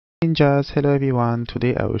Ninjas, hello everyone.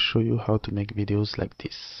 Today I will show you how to make videos like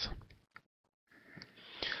this.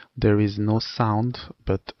 There is no sound,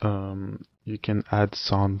 but you can add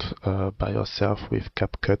sound by yourself with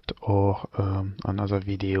CapCut or another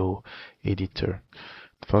video editor.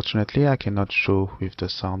 Fortunately, I cannot show with the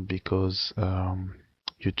sound because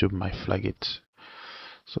YouTube might flag it.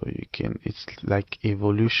 So it's like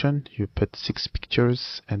evolution. You put 6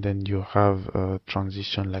 pictures and then you have a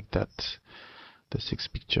transition like that. The 6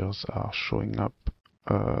 pictures are showing up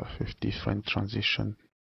with different transition.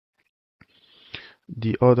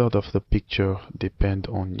 The order of the picture depend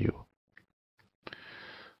on you.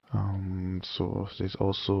 So there's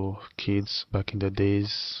also kids back in the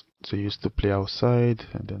days. They used to play outside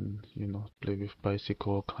and then play with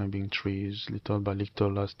bicycle, climbing trees. Little by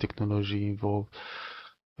little, as technology evolved,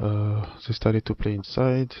 they started to play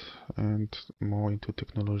inside and more into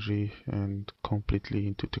technology and completely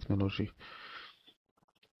into technology.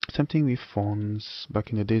 Same thing with phones. Back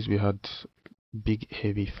in the days we had big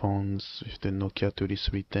heavy phones with the Nokia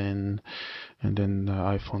 3310, and then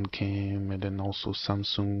iPhone came, and then also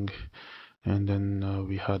Samsung, and then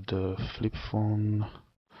we had the flip phone,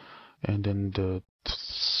 and then the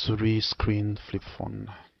 3-screen flip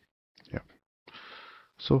phone. Yeah.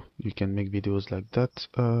 So you can make videos like that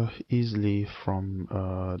easily from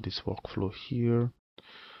this workflow here.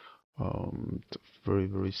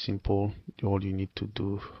 Very simple. All you need to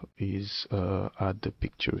do is add the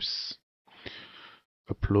pictures,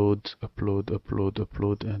 upload,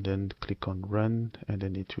 and then click on run, and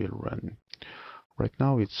then it will run. Right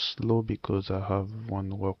now it's slow because I have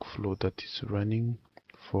one workflow that is running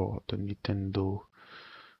for the Nintendo,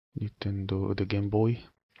 the Game Boy.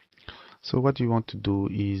 So what you want to do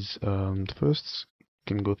is first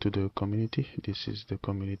you can go to the community. This is the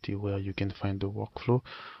community where you can find the workflow.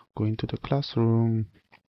 Go into the classroom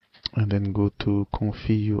and then go to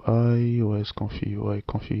ComfyUI. Where's ComfyUI?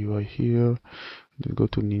 ComfyUI here. Then go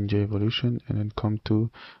to Ninja Evolution and then come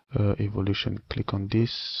to Evolution. Click on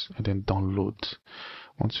this and then download.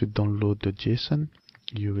 Once you download the JSON,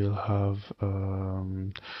 you will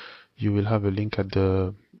have a link at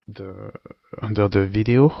under the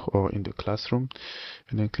video or in the classroom,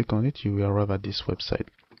 and then click on it. You will arrive at this website.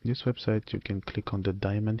 This website, you can click on the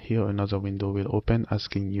diamond here. Another window will open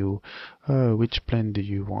asking you which plan do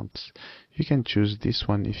you want. You can choose this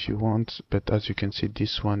one if you want, but as you can see,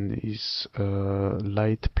 this one is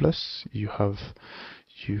light plus. You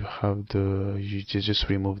just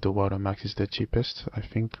remove the watermark. Is the cheapest, I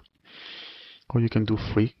think, or you can do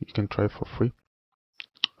free. You can try for free.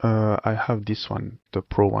 I have this one, the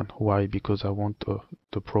pro one. Why? Because I want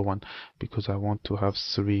the pro one because I want to have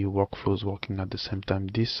 3 workflows working at the same time.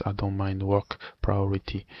 This I don't mind workflow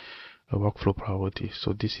priority.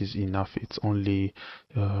 So this is enough. It's only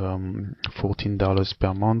 $14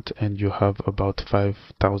 per month, and you have about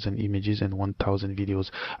 5,000 images and 1,000 videos.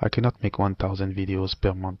 I cannot make 1,000 videos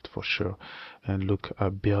per month for sure. And look, I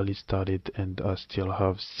barely started, and I still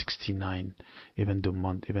have 69. Even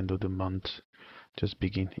though the month just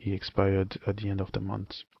begin. He expired at the end of the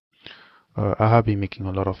month. I have been making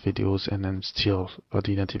a lot of videos, and then still I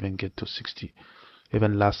didn't even get to 60.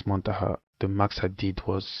 Even last month the max I did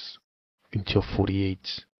was until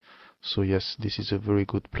 48. So yes, this is a very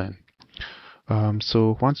good plan.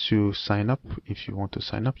 So once you sign up, if you want to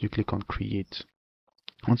sign up, you click on create.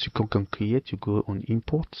 Once you click on create, you go on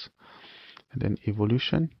import and then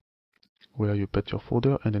evolution, where you put your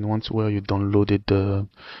folder, and then where you downloaded the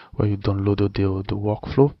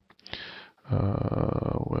workflow,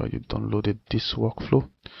 where you downloaded this workflow,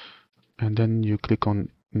 and then you click on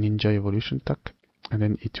Ninja Evolution tag, and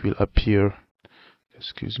then it will appear.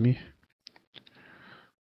 Excuse me.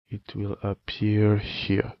 It will appear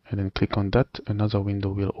here, and then click on that. Another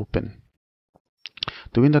window will open.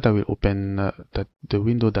 The window that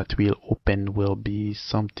will open will be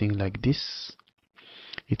something like this.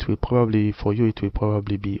 It will probably, for you, it will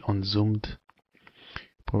probably be unzoomed.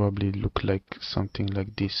 Probably look like something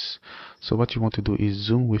like this. So what you want to do is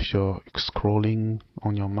zoom with your scrolling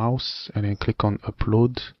on your mouse, and then click on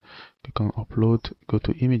upload. Click on upload, go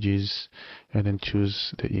to images, and then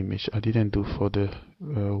choose the image. I didn't do for the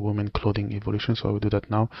woman clothing evolution, so I will do that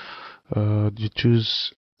now. You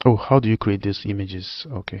choose, oh, how do you create these images?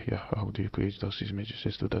 Okay, yeah, how do you create those images?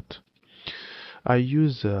 Let's do that. I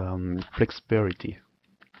use Flexperity.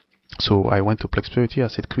 So I went to Flexperity. I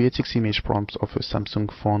said create 6 image prompts of a Samsung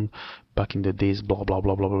phone back in the days, blah blah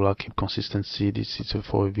blah blah blah blah. Keep consistency. This is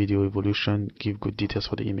for a video evolution. Give good details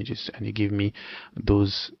for the images, and it gave me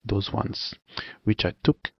those ones, which I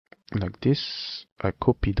took like this. I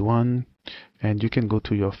copied one, and you can go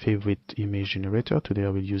to your favorite image generator. Today I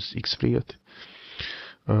will use Xflirt.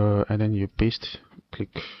 and then you paste,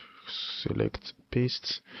 click, select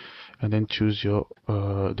paste, and then choose your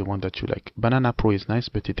the one that you like. Banana Pro is nice,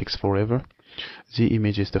 but it takes forever. The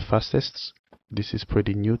image is the fastest. This is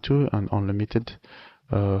pretty new too and unlimited.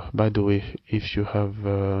 By the way, if you have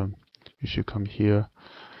if you come here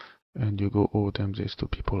and you go, oh damn, there's two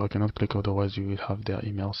people, I cannot click, otherwise you will have their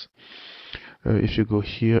emails. If you go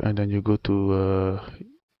here and then you go to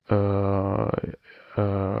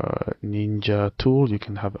Ninja tool, you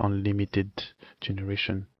can have unlimited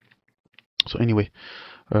generation. So anyway,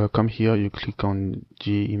 come here, you click on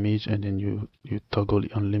G image, and then you toggle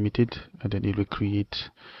unlimited, and then it will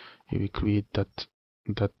create that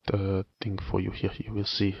thing for you here. You will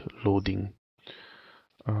see loading.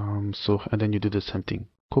 So, and then you do the same thing: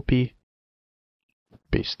 copy,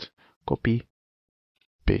 paste, copy,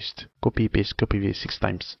 paste, copy, paste, copy, paste 6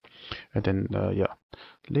 times, and then yeah.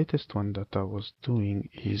 Latest one that I was doing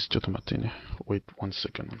is Jotomatine. Wait 1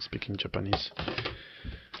 second, I'm speaking Japanese.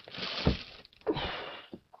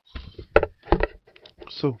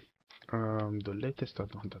 So the latest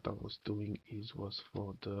one that I was doing was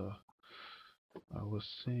for the, I was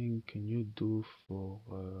saying, can you do for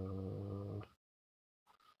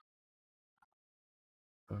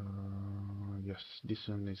yes, this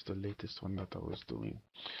one is the latest one that I was doing.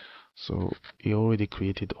 So he already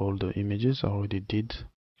created all the images, I already did,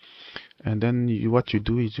 and then what you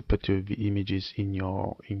do is you put your images in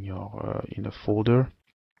a folder,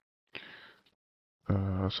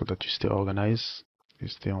 so that you stay organized.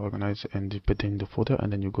 And you put it in the folder,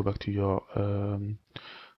 and then you go back to your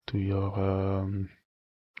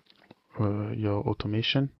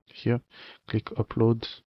automation here, click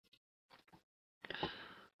upload,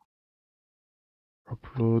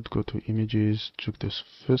 go to images, choose this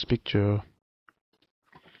first picture,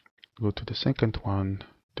 go to the second one,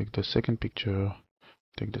 take the second picture,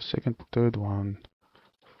 take the third one,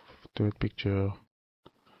 third picture,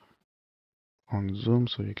 on zoom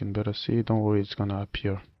so you can better see. Don't worry, it's gonna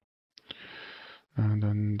appear. And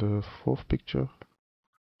then the fourth picture,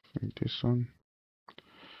 I think this one,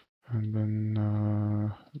 and then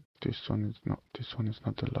this one is not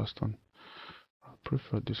the last one. I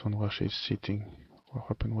prefer this one where she's sitting. What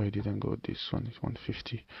happened? Why didn't go? This one is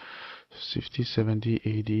 150, 50, 70,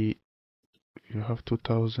 80. You have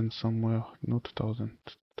 2000 somewhere. No, 2000.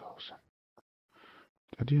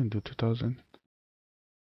 I didn't do 2000.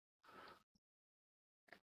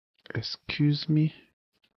 Excuse me.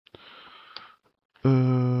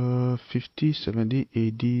 50, 70,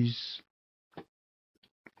 80s.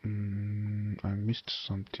 I missed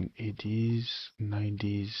something. 80s,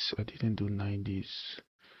 90s. I didn't do 90s.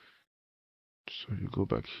 So you go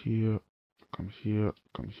back here, come here,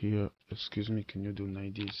 come here. Excuse me, can you do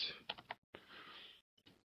 90s?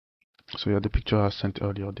 So yeah, the picture I sent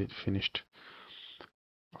earlier did finished.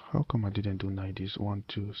 How come I didn't do 90s? 1,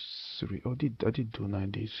 2, 3. Oh, I did do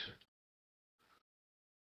 90s.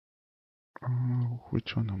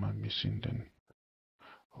 Which one am I missing then?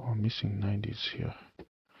 Oh, I'm missing 90s here.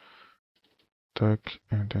 Tag,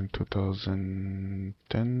 and then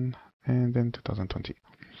 2010, and then 2020.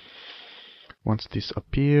 Once this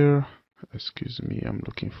appear, excuse me, I'm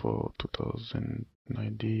looking for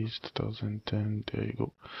 2090s, 2010, there you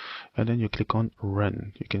go. And then you click on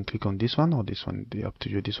run. You can click on this one or this one, up to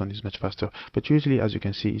you. This one is much faster, but usually, as you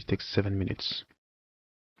can see, it takes 7 minutes.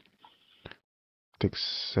 It takes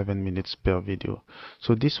 7 minutes per video.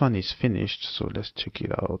 So this one is finished, so let's check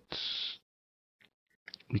it out.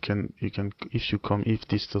 You can if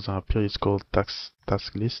this doesn't appear, it's called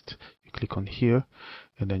task list. You click on here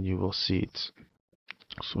and then you will see it.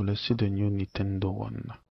 So let's see the new Nintendo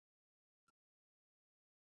one.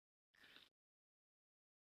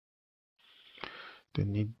 The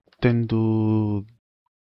Nintendo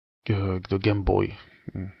the Game Boy.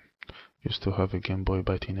 Used to have a Game Boy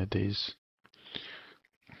back in the days.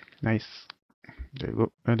 Nice. There you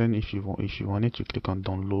go. And then if you want it, you click on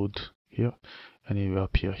download here and it will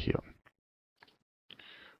appear here.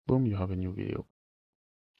 Boom, you have a new video.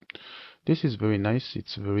 This is very nice,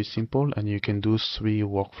 it's very simple, and you can do 3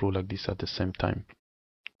 workflows like this at the same time.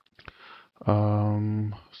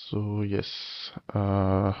 So yes,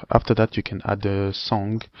 after that you can add a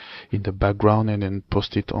song in the background and then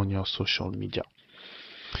post it on your social media.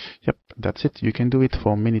 Yep, that's it. You can do it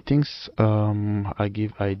for many things. I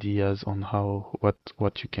give ideas on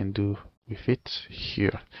what you can do with it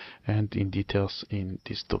here and in details in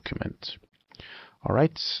this document.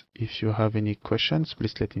 Alright, if you have any questions,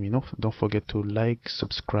 please let me know. Don't forget to like,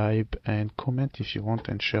 subscribe, and comment if you want,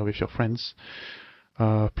 and share with your friends.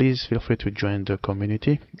 Please feel free to join the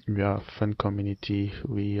community. We are a fun community.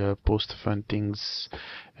 We post fun things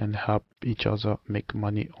and help each other make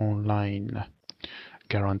money online,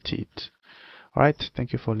 guaranteed. All right,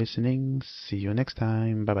 thank you for listening. See you next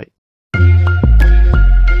time. Bye bye.